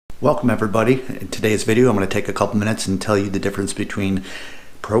Welcome everybody. In today's video I'm going to take a couple minutes and tell you the difference between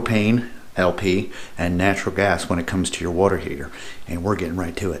propane, LP, and natural gas when it comes to your water heater. And we're getting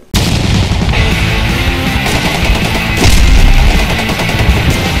right to it.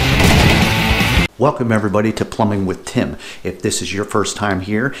 Welcome everybody to Plumbing with Tim. If this is your first time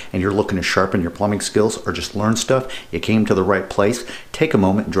here and you're looking to sharpen your plumbing skills or just learn stuff, you came to the right place. Take a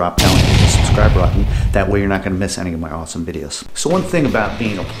moment and drop down and hit the subscribe button. That way you're not going to miss any of my awesome videos. So one thing about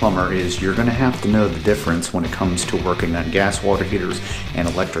being a plumber is you're going to have to know the difference when it comes to working on gas water heaters and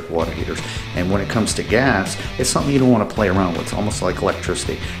electric water heaters. And when it comes to gas, it's something you don't want to play around with. It's almost like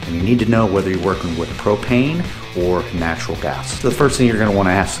electricity. And you need to know whether you're working with propane or natural gas. So the first thing you're going to want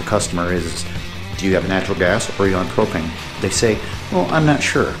to ask the customer is, do you have natural gas or are you on propane? They say, well, I'm not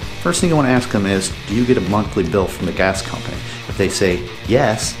sure. First thing you want to ask them is, do you get a monthly bill from the gas company? If they say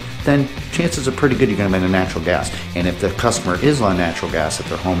yes, then chances are pretty good you're going to be on natural gas. And if the customer is on natural gas at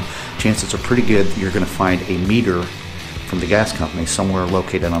their home, chances are pretty good you're going to find a meter from the gas company somewhere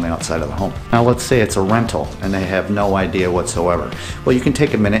located on the outside of the home. Now let's say it's a rental and they have no idea whatsoever. Well, you can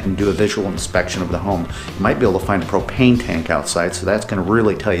take a minute and do a visual inspection of the home. You might be able to find a propane tank outside, so that's going to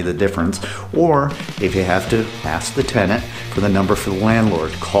really tell you the difference. Or if you have to, ask the tenant for the number for the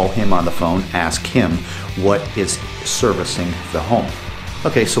landlord. Call him on the phone, ask him what is servicing the home.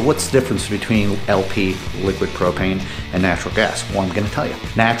 Okay, so what's the difference between LP, liquid propane, and natural gas? Well, I'm going to tell you.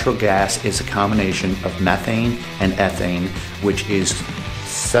 Natural gas is a combination of methane and ethane, which is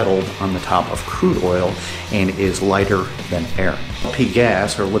settled on the top of crude oil and is lighter than air. LP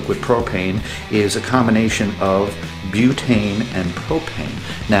gas, or liquid propane, is a combination of butane and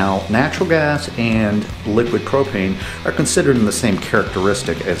propane. Now, natural gas and liquid propane are considered in the same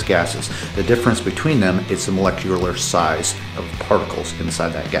characteristic as gases. The difference between them is the molecular size of particles inside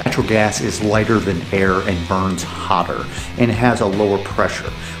that gas. Natural gas is lighter than air and burns hotter and has a lower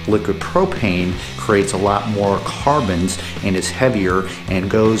pressure. Liquid propane creates a lot more carbons and is heavier and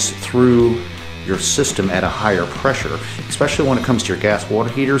goes through your system at a higher pressure, especially when it comes to your gas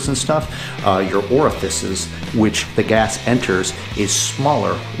water heaters and stuff. Your orifices, which the gas enters, is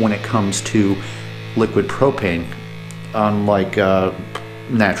smaller when it comes to liquid propane, unlike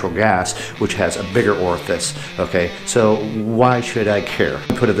natural gas, which has a bigger orifice. Okay, so why should I care?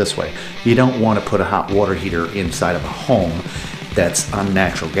 Put it this way, you don't want to put a hot water heater inside of a home that's on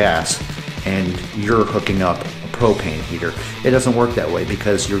natural gas and you're hooking up propane heater. It doesn't work that way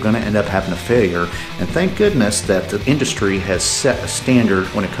because you're going to end up having a failure. And thank goodness that the industry has set a standard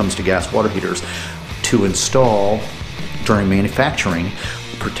when it comes to gas water heaters to install during manufacturing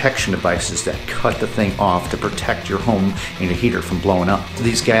protection devices that cut the thing off to protect your home and your heater from blowing up.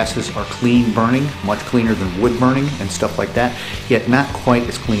 These gases are clean burning, much cleaner than wood burning and stuff like that, yet not quite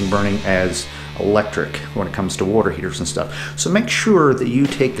as clean burning as electric when it comes to water heaters and stuff. So make sure that you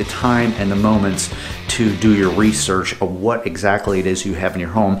take the time and the moments to do your research of what exactly it is you have in your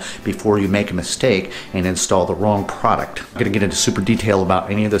home before you make a mistake and install the wrong product. I'm going to get into super detail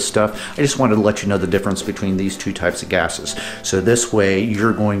about any of this stuff. I just wanted to let you know the difference between these two types of gases. So this way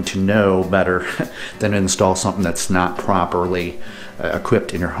you're going to know better than to install something that's not properly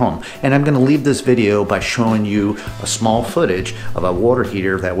equipped in your home. And I'm going to leave this video by showing you a small footage of a water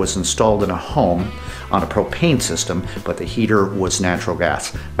heater that was installed in a home on a propane system, but the heater was natural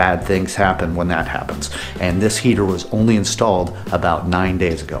gas. Bad things happen when that happens. And this heater was only installed about 9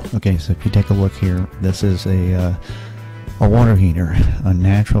 days ago. Okay, so if you take a look here, this is a water heater, a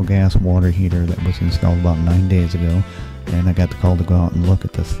natural gas water heater that was installed about 9 days ago. And I got the call to go out and look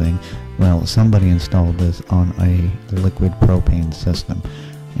at this thing. Well, somebody installed this on a liquid propane system.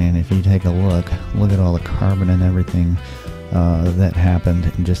 And if you take a look at all the carbon and everything that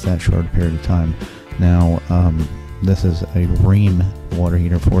happened in just that short period of time. Now, this is a Ream water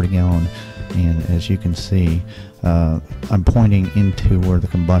heater, 40 gallon. And as you can see, I'm pointing into where the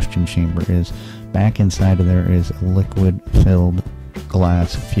combustion chamber is. Back inside of there is a liquid filled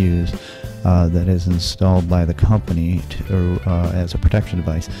glass fuse that is installed by the company as a protection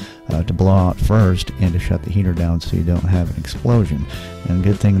device to blow out first and to shut the heater down so you don't have an explosion. And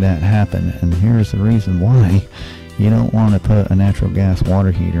good thing that happened. And here's the reason why you don't want to put a natural gas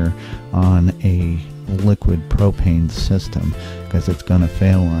water heater on a liquid propane system, because it's going to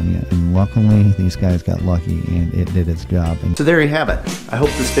fail on you. And luckily these guys got lucky and it did its job. And so there you have it. I hope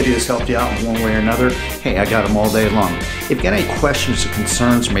this video has helped you out in one way or another. Hey, I got them all day long. If you got any questions or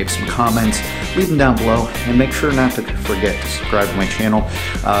concerns or maybe some comments, leave them down below, and make sure not to forget to subscribe to my channel.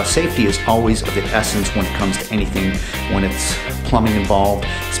 Safety is always of the essence when it comes to anything when it's plumbing involved,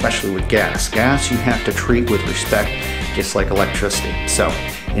 especially with gas. Gas you have to treat with respect, just like electricity. So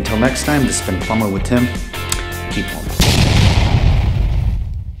until next time, this has been Plumbing with Tim. Keep plumbing.